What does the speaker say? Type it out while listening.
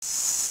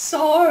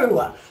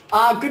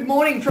Good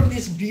morning from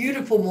this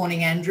beautiful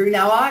morning, Andrew.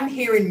 Now, I'm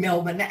here in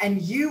Melbourne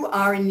and you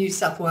are in New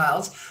South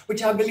Wales,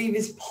 which I believe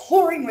is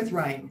pouring with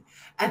rain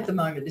at the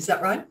moment. Is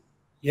that right?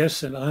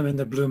 Yes, and I'm in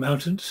the Blue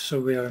Mountains, so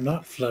we are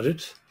not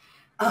flooded.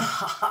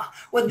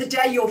 Well, the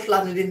day you're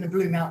flooded in the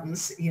Blue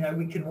Mountains,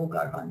 we can all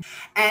go home.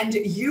 And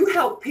you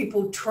help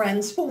people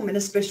transform in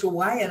a special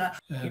way.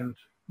 And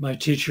my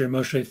teacher,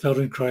 Moshe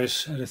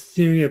Feldenkrais, had a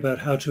theory about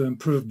how to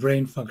improve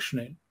brain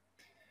functioning.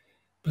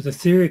 But the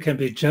theory can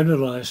be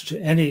generalized to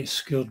any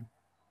skilled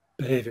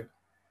behavior.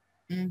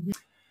 Mm-hmm.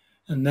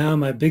 And now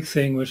my big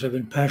thing, which I've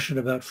been passionate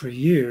about for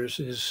years,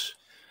 is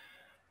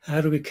how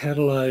do we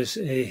catalyze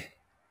a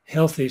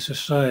healthy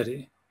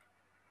society,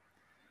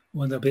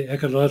 one that'll be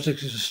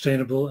ecologically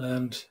sustainable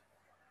and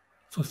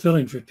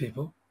fulfilling for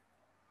people.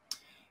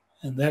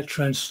 And that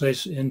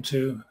translates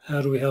into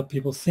how do we help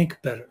people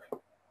think better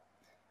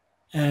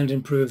and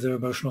improve their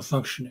emotional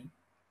functioning.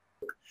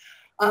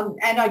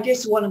 And I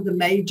guess one of the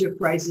major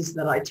phrases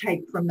that I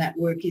take from that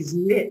work is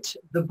let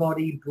the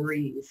body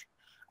breathe.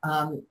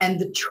 And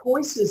the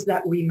choices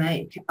that we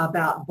make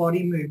about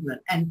body movement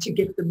and to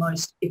get the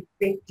most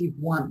effective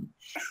one.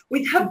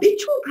 With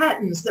habitual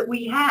patterns that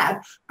we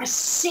have, a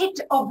set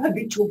of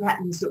habitual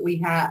patterns that we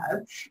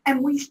have,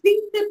 and we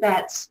think that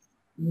that's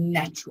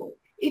natural.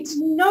 It's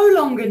no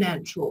longer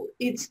natural.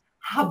 It's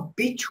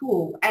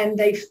habitual, and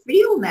they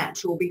feel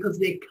natural because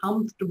they're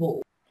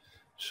comfortable.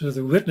 So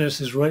the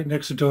witness is right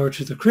next door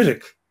to the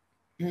critic.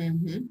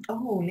 Mm-hmm.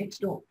 Oh, next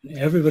door.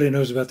 Everybody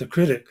knows about the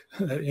critic,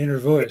 that inner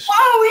voice.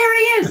 Oh, here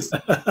he is.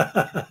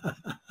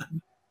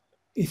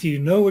 If you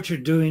know what you're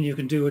doing, you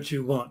can do what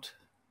you want.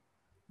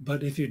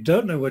 But if you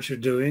don't know what you're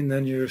doing,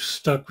 then you're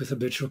stuck with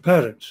habitual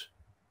patterns.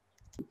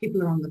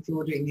 People are on the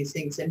floor doing these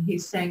things, and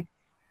he's saying,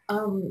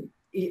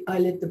 I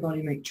let the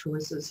body make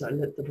choices. I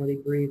let the body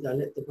breathe. I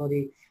let the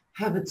body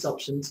have its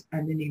options.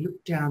 And then he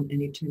looked down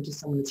and he turned to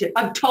someone and said,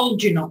 I've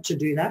told you not to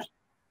do that.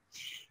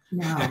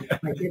 Now,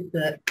 I get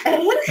the...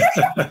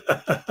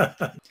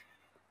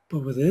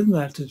 But within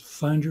that, to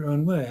find your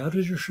own way. How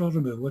does your shoulder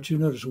move? What do you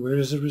notice? Where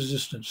is the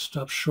resistance?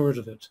 Stop short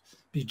of it.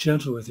 Be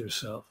gentle with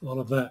yourself. All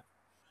of that.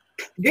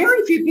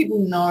 Very few people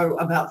know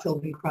about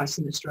Feldenkrais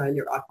in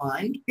Australia, I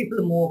find. People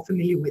are more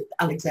familiar with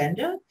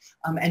Alexander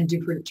and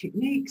different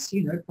techniques,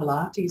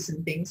 Pilates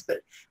and things.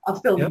 But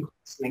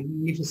Feldenkrais,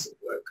 magnificent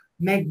work.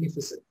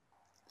 Magnificent.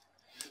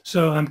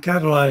 So I'm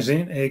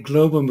catalyzing a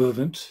global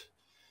movement.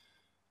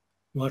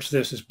 Watch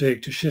this, it's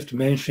big, to shift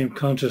mainstream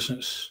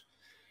consciousness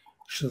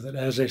so that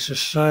as a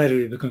society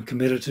we become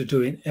committed to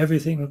doing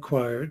everything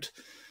required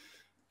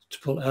to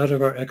pull out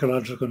of our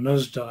ecological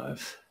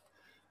nosedive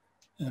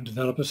and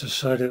develop a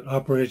society that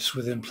operates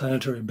within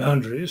planetary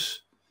boundaries.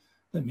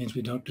 That means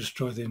we don't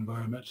destroy the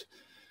environment.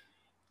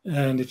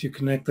 And if you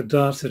connect the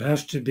dots, it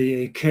has to be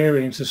a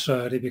caring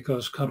society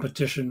because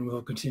competition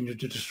will continue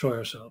to destroy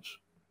ourselves.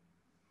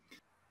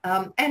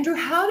 Andrew,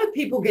 how do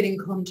people get in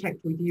contact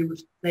with you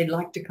if they'd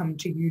like to come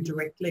to you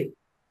directly?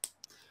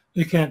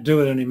 You can't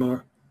do it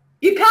anymore.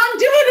 You can't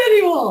do it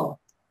anymore.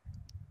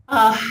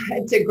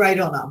 It's a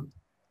great honor.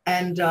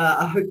 And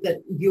I hope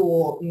that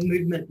your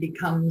movement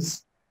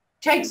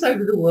takes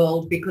over the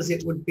world because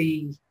it would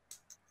be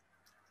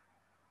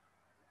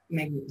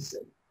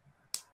magnificent.